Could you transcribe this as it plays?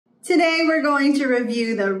Today we're going to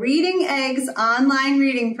review the Reading Eggs online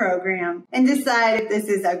reading program and decide if this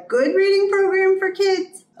is a good reading program for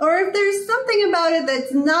kids or if there's something about it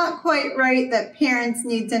that's not quite right that parents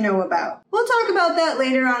need to know about. We'll talk about that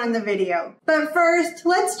later on in the video. But first,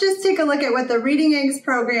 let's just take a look at what the Reading Eggs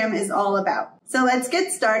program is all about. So let's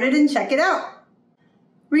get started and check it out.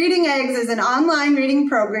 Reading Eggs is an online reading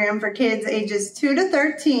program for kids ages 2 to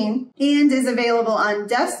 13 and is available on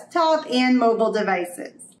desktop and mobile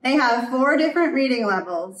devices. They have 4 different reading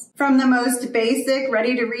levels, from the most basic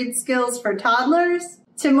ready-to-read skills for toddlers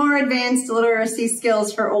to more advanced literacy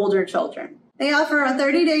skills for older children. They offer a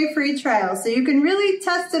 30-day free trial, so you can really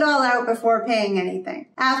test it all out before paying anything.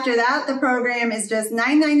 After that, the program is just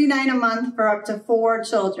 $9.99 a month for up to 4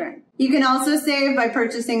 children. You can also save by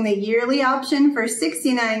purchasing the yearly option for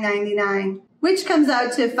 $69.99, which comes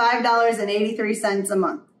out to $5.83 a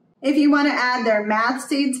month. If you want to add their Math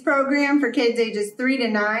Seeds program for kids ages 3 to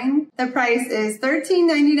 9, the price is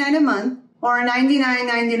 $13.99 a month or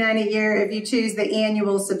 $99.99 a year if you choose the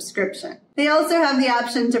annual subscription. They also have the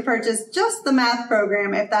option to purchase just the math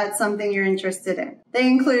program if that's something you're interested in. They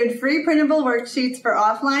include free printable worksheets for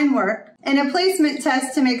offline work and a placement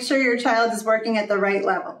test to make sure your child is working at the right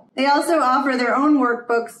level. They also offer their own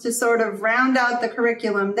workbooks to sort of round out the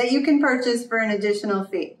curriculum that you can purchase for an additional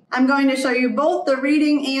fee. I'm going to show you both the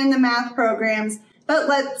reading and the math programs, but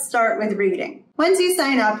let's start with reading. Once you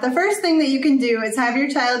sign up, the first thing that you can do is have your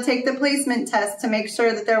child take the placement test to make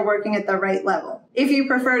sure that they're working at the right level. If you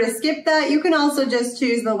prefer to skip that, you can also just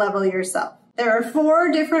choose the level yourself. There are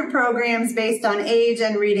 4 different programs based on age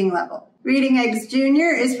and reading level. Reading Eggs Junior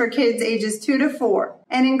is for kids ages 2 to 4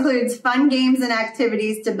 and includes fun games and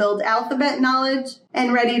activities to build alphabet knowledge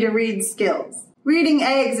and ready-to-read skills. Reading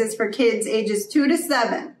Eggs is for kids ages 2 to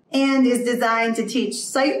 7 and is designed to teach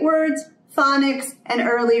sight words, phonics, and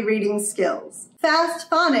early reading skills. Fast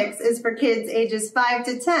Phonics is for kids ages 5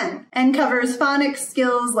 to 10 and covers phonics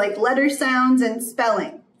skills like letter sounds and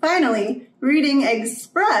spelling. Finally, Reading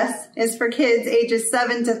Express is for kids ages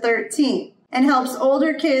 7 to 13 and helps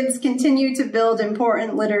older kids continue to build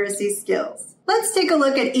important literacy skills. Let's take a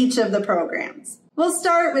look at each of the programs. We'll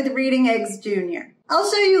start with Reading Eggs Junior. I'll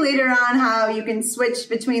show you later on how you can switch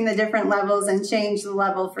between the different levels and change the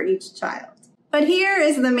level for each child. But here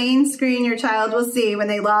is the main screen your child will see when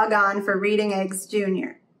they log on for Reading Eggs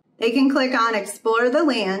Junior. They can click on Explore the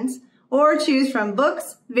Lands or choose from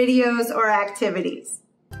books, videos, or activities.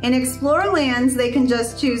 In Explore Lands, they can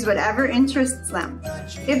just choose whatever interests them.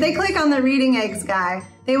 If they click on the Reading Eggs guy,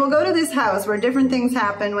 they will go to this house where different things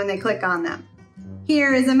happen when they click on them.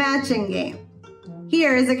 Here is a matching game.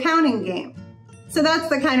 Here is a counting game. So that's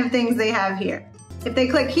the kind of things they have here. If they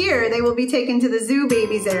click here, they will be taken to the Zoo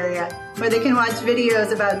Babies area, where they can watch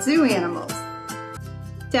videos about zoo animals.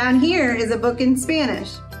 Down here is a book in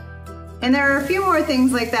Spanish. And there are a few more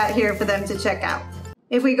things like that here for them to check out.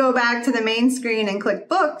 If we go back to the main screen and click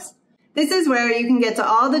Books, this is where you can get to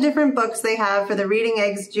all the different books they have for the Reading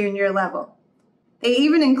Eggs Junior level. They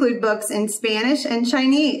even include books in Spanish and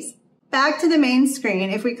Chinese. Back to the main screen,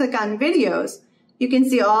 if we click on Videos, you can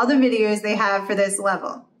see all the videos they have for this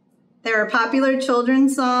level. There are popular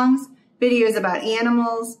children's songs, videos about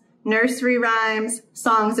animals, nursery rhymes,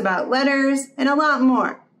 songs about letters, and a lot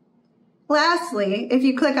more. Lastly, if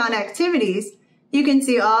you click on Activities, you can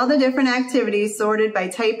see all the different activities sorted by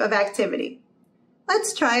type of activity.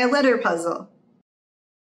 Let's try a letter puzzle.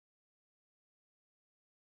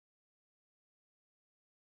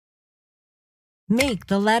 Make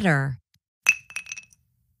the letter.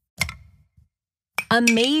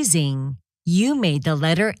 Amazing! You made the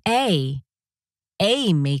letter A.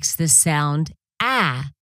 A makes the sound A.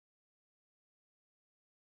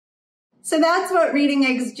 So that's what Reading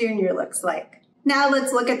Eggs Junior looks like. Now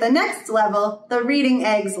let's look at the next level, the Reading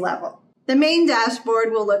Eggs level. The main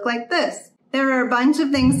dashboard will look like this. There are a bunch of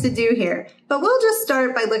things to do here, but we'll just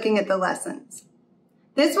start by looking at the lessons.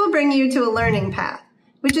 This will bring you to a learning path,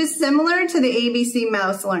 which is similar to the ABC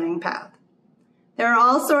Mouse learning path. There are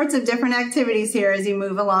all sorts of different activities here as you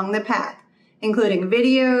move along the path, including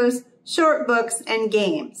videos, short books, and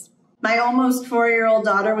games. My almost 4-year-old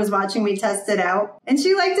daughter was watching me test it out, and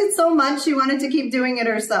she liked it so much she wanted to keep doing it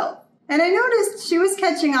herself. And I noticed she was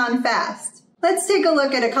catching on fast. Let's take a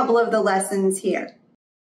look at a couple of the lessons here.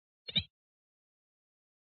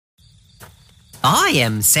 I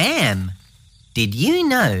am Sam. Did you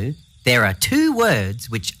know there are 2 words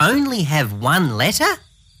which only have 1 letter?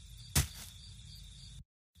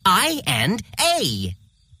 I and A.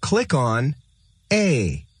 Click on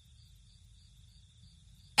A.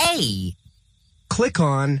 A. Click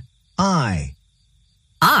on I.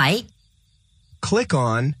 I. Click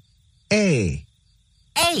on A.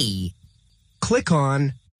 A. Click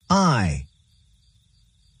on I.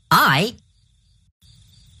 I.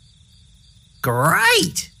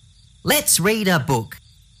 Great! Let's read a book.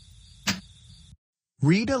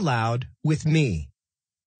 Read aloud with me.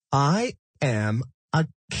 I am a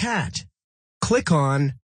cat. Click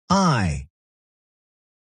on I.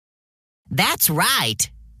 That's right.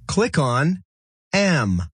 Click on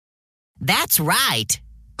am. That's right.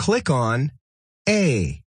 Click on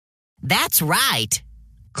a. That's right.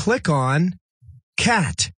 Click on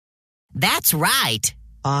cat. That's right.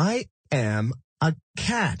 I am a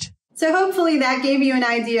cat. So hopefully that gave you an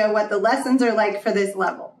idea what the lessons are like for this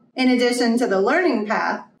level. In addition to the learning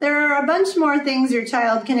path, there are a bunch more things your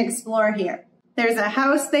child can explore here. There's a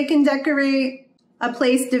house they can decorate, a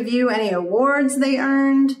place to view any awards they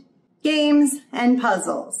earned, games, and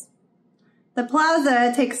puzzles. The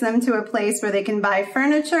plaza takes them to a place where they can buy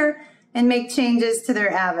furniture and make changes to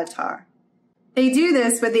their avatar. They do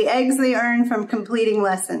this with the eggs they earn from completing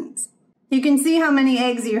lessons. You can see how many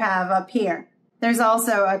eggs you have up here. There's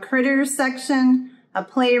also a critters section, a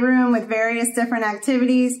playroom with various different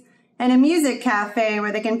activities, and a music cafe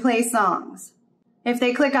where they can play songs. If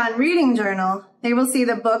they click on Reading Journal, they will see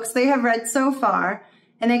the books they have read so far,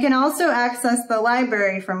 and they can also access the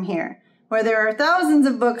library from here, where there are thousands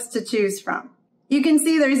of books to choose from. You can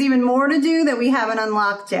see there's even more to do that we haven't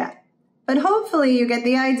unlocked yet, but hopefully you get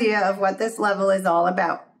the idea of what this level is all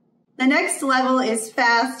about. The next level is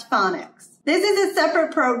Fast Phonics. This is a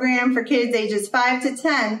separate program for kids ages 5 to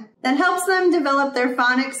 10 that helps them develop their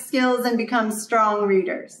phonics skills and become strong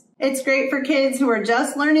readers. It's great for kids who are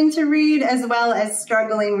just learning to read as well as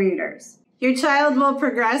struggling readers. Your child will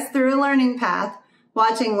progress through a learning path,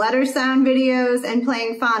 watching letter sound videos and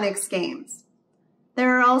playing phonics games.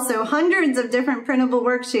 There are also hundreds of different printable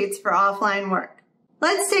worksheets for offline work.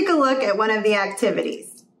 Let's take a look at one of the activities.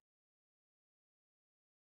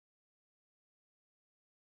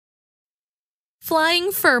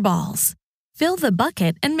 Flying fur balls. Fill the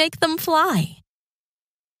bucket and make them fly.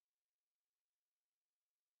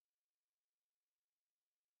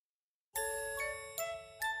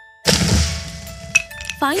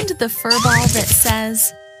 Find the fur ball that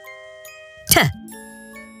says T. A.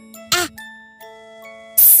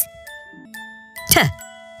 S. T. A.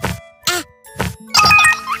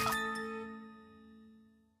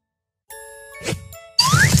 P. T.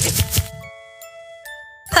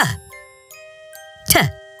 A.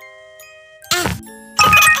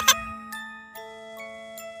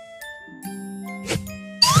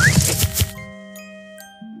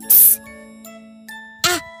 S. A.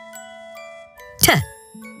 T. T.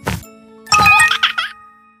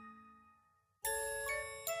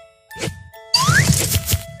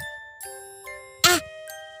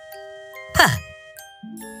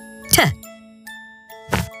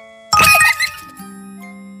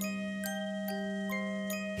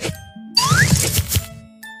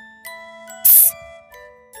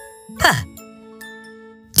 P.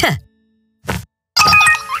 T.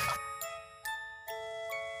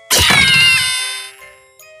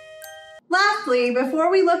 Lastly, before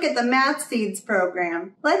we look at the Math Seeds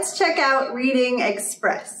program, let's check out Reading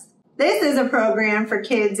Express. This is a program for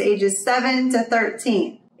kids ages 7 to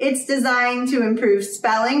 13. It's designed to improve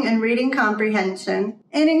spelling and reading comprehension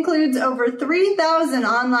and includes over 3,000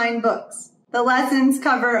 online books. The lessons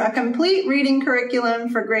cover a complete reading curriculum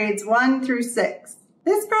for grades 1 through 6.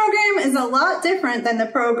 This program is a lot different than the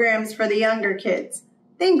programs for the younger kids,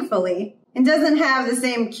 thankfully, and doesn't have the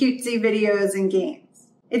same cutesy videos and games.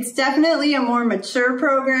 It's definitely a more mature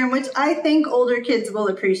program, which I think older kids will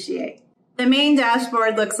appreciate. The main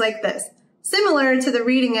dashboard looks like this, similar to the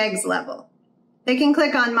Reading Eggs level. They can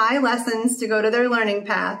click on My Lessons to go to their learning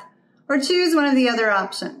path, or choose one of the other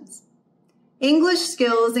options. English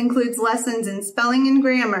Skills includes lessons in spelling and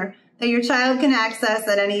grammar that your child can access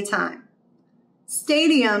at any time.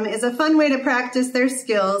 Stadium is a fun way to practice their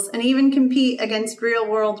skills and even compete against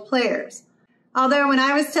real-world players. Although when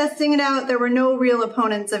I was testing it out, there were no real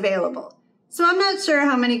opponents available, so I'm not sure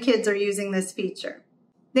how many kids are using this feature.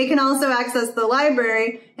 They can also access the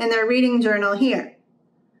library and their reading journal here.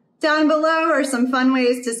 Down below are some fun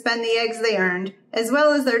ways to spend the eggs they earned, as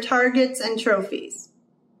well as their targets and trophies.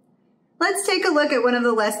 Let's take a look at one of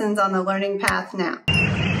the lessons on the learning path now.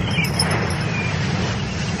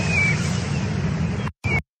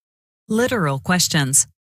 Literal questions.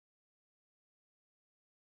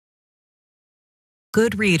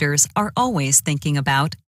 Good readers are always thinking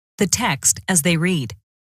about the text as they read.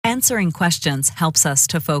 Answering questions helps us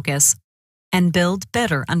to focus and build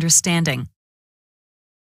better understanding.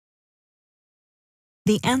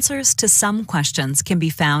 The answers to some questions can be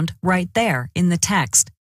found right there in the text.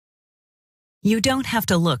 You don't have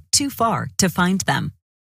to look too far to find them.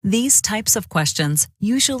 These types of questions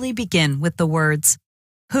usually begin with the words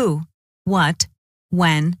who, what,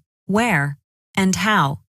 when, where, and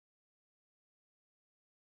how.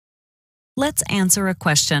 Let's answer a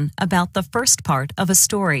question about the first part of a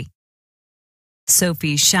story.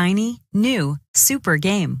 Sophie's shiny, new, super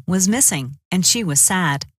game was missing, and she was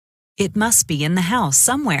sad. It must be in the house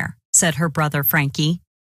somewhere, said her brother Frankie.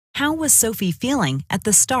 How was Sophie feeling at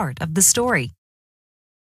the start of the story?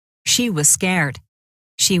 She was scared.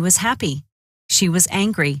 She was happy. She was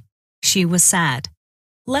angry. She was sad.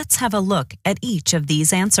 Let's have a look at each of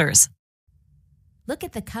these answers. Look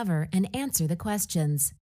at the cover and answer the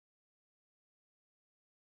questions.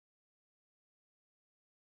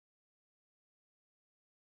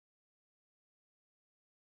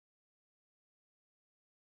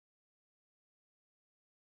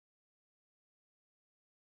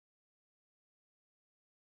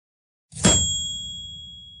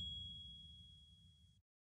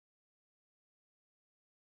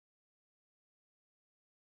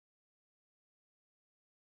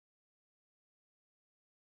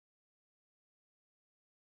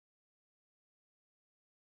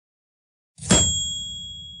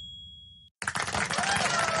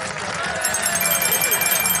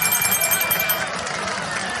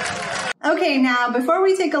 Okay, now before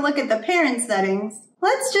we take a look at the parent settings,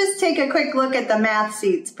 let's just take a quick look at the Math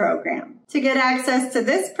Seeds program. To get access to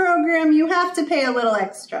this program, you have to pay a little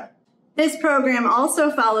extra. This program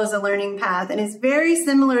also follows a learning path and is very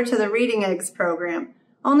similar to the Reading Eggs program,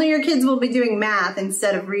 only your kids will be doing math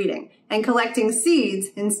instead of reading and collecting seeds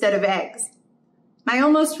instead of eggs. My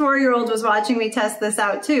almost 4-year-old was watching me test this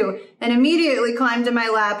out too and immediately climbed in my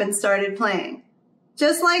lap and started playing.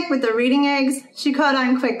 Just like with the Reading Eggs, she caught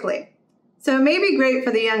on quickly. So it may be great for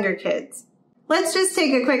the younger kids. Let's just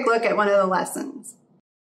take a quick look at one of the lessons.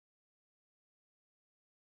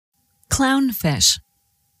 Clownfish.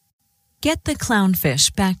 Get the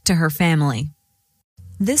clownfish back to her family.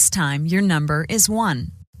 This time your number is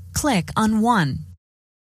 1. Click on 1.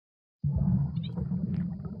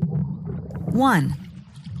 1.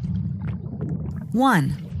 1.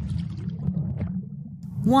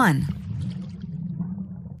 1.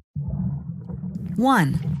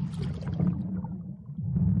 1.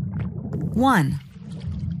 1.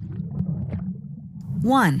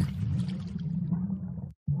 1.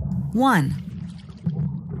 1.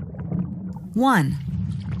 1.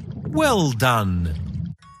 Well done.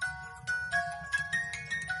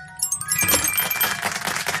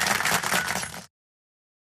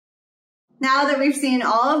 Now that we've seen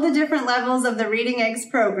all of the different levels of the Reading Eggs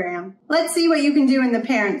program, let's see what you can do in the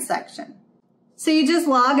parent section. So you just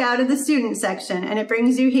log out of the student section and it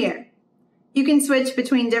brings you here. You can switch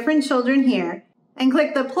between different children here and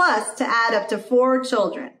click the plus to add up to 4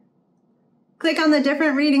 children. Click on the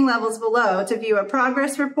different reading levels below to view a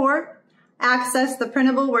progress report, access the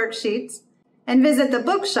printable worksheets, and visit the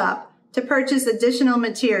bookshop to purchase additional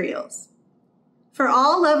materials. For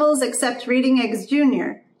all levels except Reading Eggs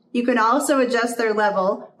Junior, you can also adjust their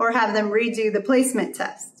level or have them redo the placement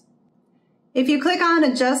test. If you click on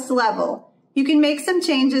Adjust Level, you can make some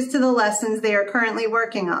changes to the lessons they are currently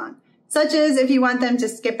working on, such as if you want them to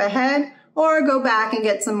skip ahead or go back and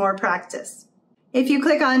get some more practice. If you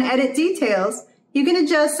click on Edit Details, you can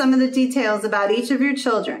adjust some of the details about each of your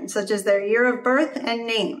children, such as their year of birth and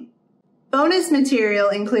name. Bonus material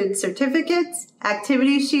includes certificates,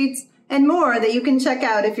 activity sheets, and more that you can check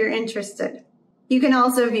out if you're interested. You can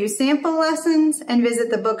also view sample lessons and visit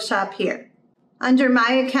the bookshop here. Under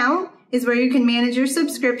My Account is where you can manage your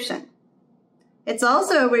subscription. It's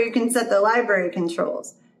also where you can set the library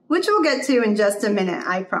controls, which we'll get to in just a minute,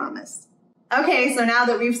 I promise. Okay, so now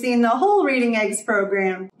that we've seen the whole Reading Eggs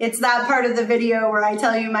program, it's that part of the video where I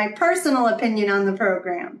tell you my personal opinion on the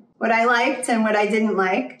program, what I liked and what I didn't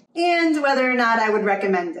like, and whether or not I would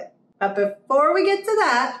recommend it. But before we get to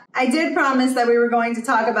that, I did promise that we were going to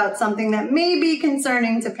talk about something that may be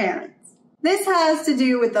concerning to parents. This has to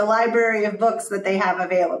do with the library of books that they have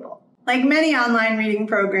available. Like many online reading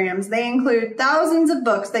programs, they include thousands of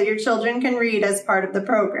books that your children can read as part of the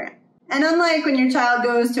program. And unlike when your child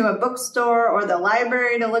goes to a bookstore or the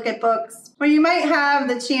library to look at books, where you might have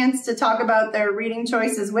the chance to talk about their reading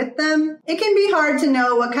choices with them, it can be hard to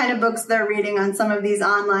know what kind of books they're reading on some of these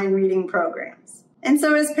online reading programs. And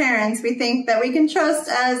so as parents, we think that we can trust,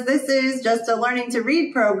 as this is just a learning to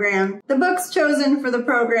read program, the books chosen for the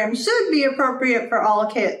program should be appropriate for all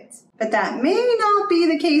kids. But that may not be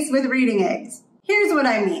the case with Reading Eggs. Here's what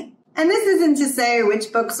I mean. And this isn't to say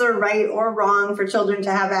which books are right or wrong for children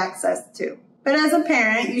to have access to. But as a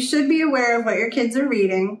parent, you should be aware of what your kids are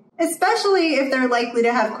reading especially if they're likely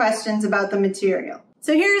to have questions about the material.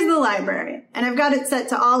 So here's the library, and I've got it set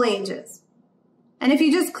to all ages. And if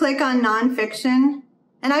you just click on nonfiction,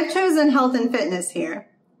 and I've chosen health and fitness here,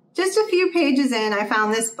 just a few pages in, I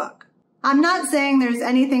found this book. I'm not saying there's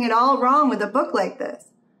anything at all wrong with a book like this,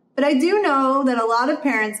 but I do know that a lot of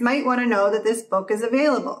parents might want to know that this book is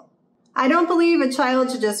available. I don't believe a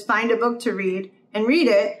child should just find a book to read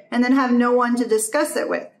it and then have no one to discuss it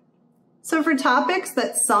with. So for topics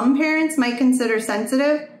that some parents might consider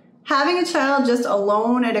sensitive, having a child just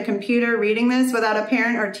alone at a computer reading this without a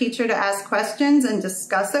parent or teacher to ask questions and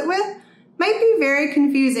discuss it with might be very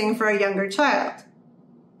confusing for a younger child.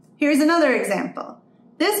 Here's another example.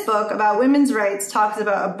 This book about women's rights talks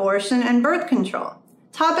about abortion and birth control,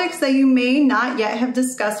 topics that you may not yet have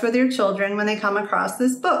discussed with your children when they come across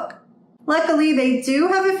this book. Luckily, they do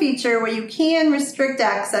have a feature where you can restrict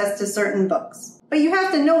access to certain books, but you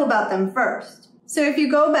have to know about them first. So if you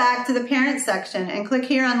go back to the parent section and click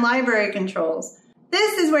here on library controls,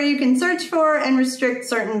 this is where you can search for and restrict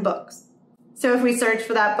certain books. So if we search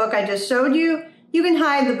for that book I just showed you, you can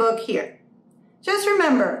hide the book here. Just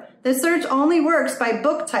remember, the search only works by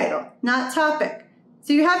book title, not topic.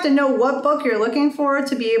 So you have to know what book you're looking for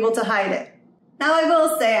to be able to hide it. Now I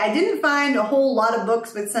will say I didn't find a whole lot of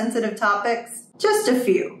books with sensitive topics, just a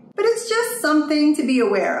few. But it's just something to be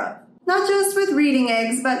aware of. Not just with Reading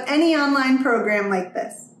Eggs, but any online program like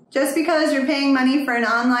this. Just because you're paying money for an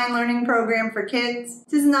online learning program for kids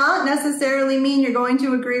does not necessarily mean you're going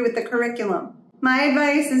to agree with the curriculum. My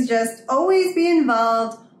advice is just always be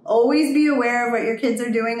involved, always be aware of what your kids are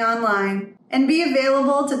doing online, and be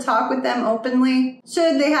available to talk with them openly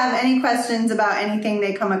should they have any questions about anything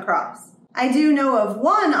they come across. I do know of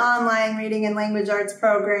one online reading and language arts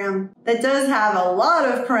program that does have a lot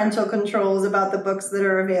of parental controls about the books that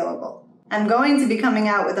are available. I'm going to be coming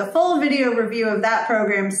out with a full video review of that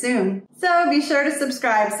program soon, so be sure to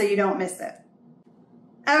subscribe so you don't miss it.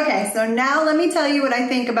 Okay, so now let me tell you what I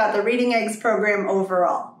think about the Reading Eggs program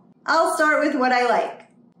overall. I'll start with what I like.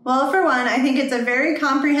 Well, for one, I think it's a very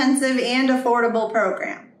comprehensive and affordable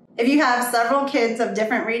program. If you have several kids of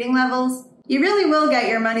different reading levels, you really will get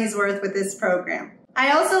your money's worth with this program.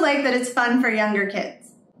 I also like that it's fun for younger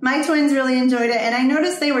kids. My twins really enjoyed it, and I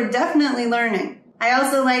noticed they were definitely learning. I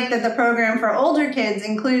also like that the program for older kids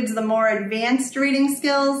includes the more advanced reading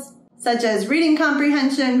skills, such as reading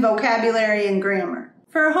comprehension, vocabulary, and grammar.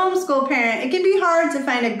 For a homeschool parent, it can be hard to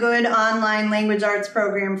find a good online language arts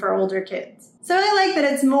program for older kids. So I like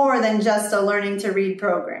that it's more than just a learning to read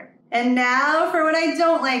program. And now for what I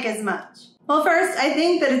don't like as much. Well, first, I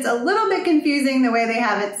think that it's a little bit confusing the way they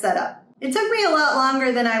have it set up. It took me a lot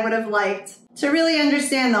longer than I would have liked to really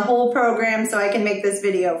understand the whole program so I can make this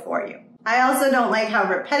video for you. I also don't like how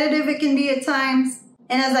repetitive it can be at times.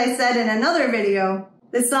 And as I said in another video,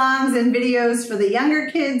 the songs and videos for the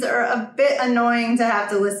younger kids are a bit annoying to have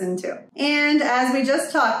to listen to. And as we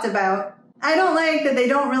just talked about, I don't like that they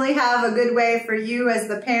don't really have a good way for you as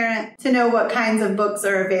the parent to know what kinds of books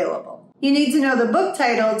are available. You need to know the book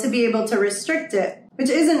title to be able to restrict it, which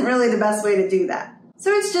isn't really the best way to do that.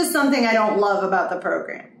 So it's just something I don't love about the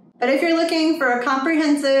program. But if you're looking for a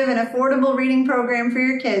comprehensive and affordable reading program for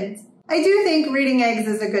your kids, I do think Reading Eggs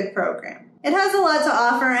is a good program. It has a lot to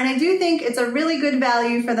offer, and I do think it's a really good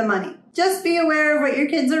value for the money. Just be aware of what your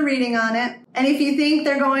kids are reading on it, and if you think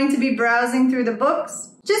they're going to be browsing through the books,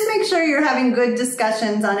 just make sure you're having good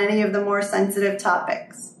discussions on any of the more sensitive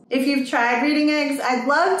topics. If you've tried Reading Eggs, I'd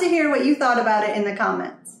love to hear what you thought about it in the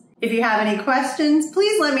comments. If you have any questions,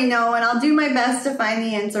 please let me know and I'll do my best to find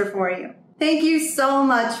the answer for you. Thank you so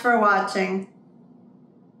much for watching.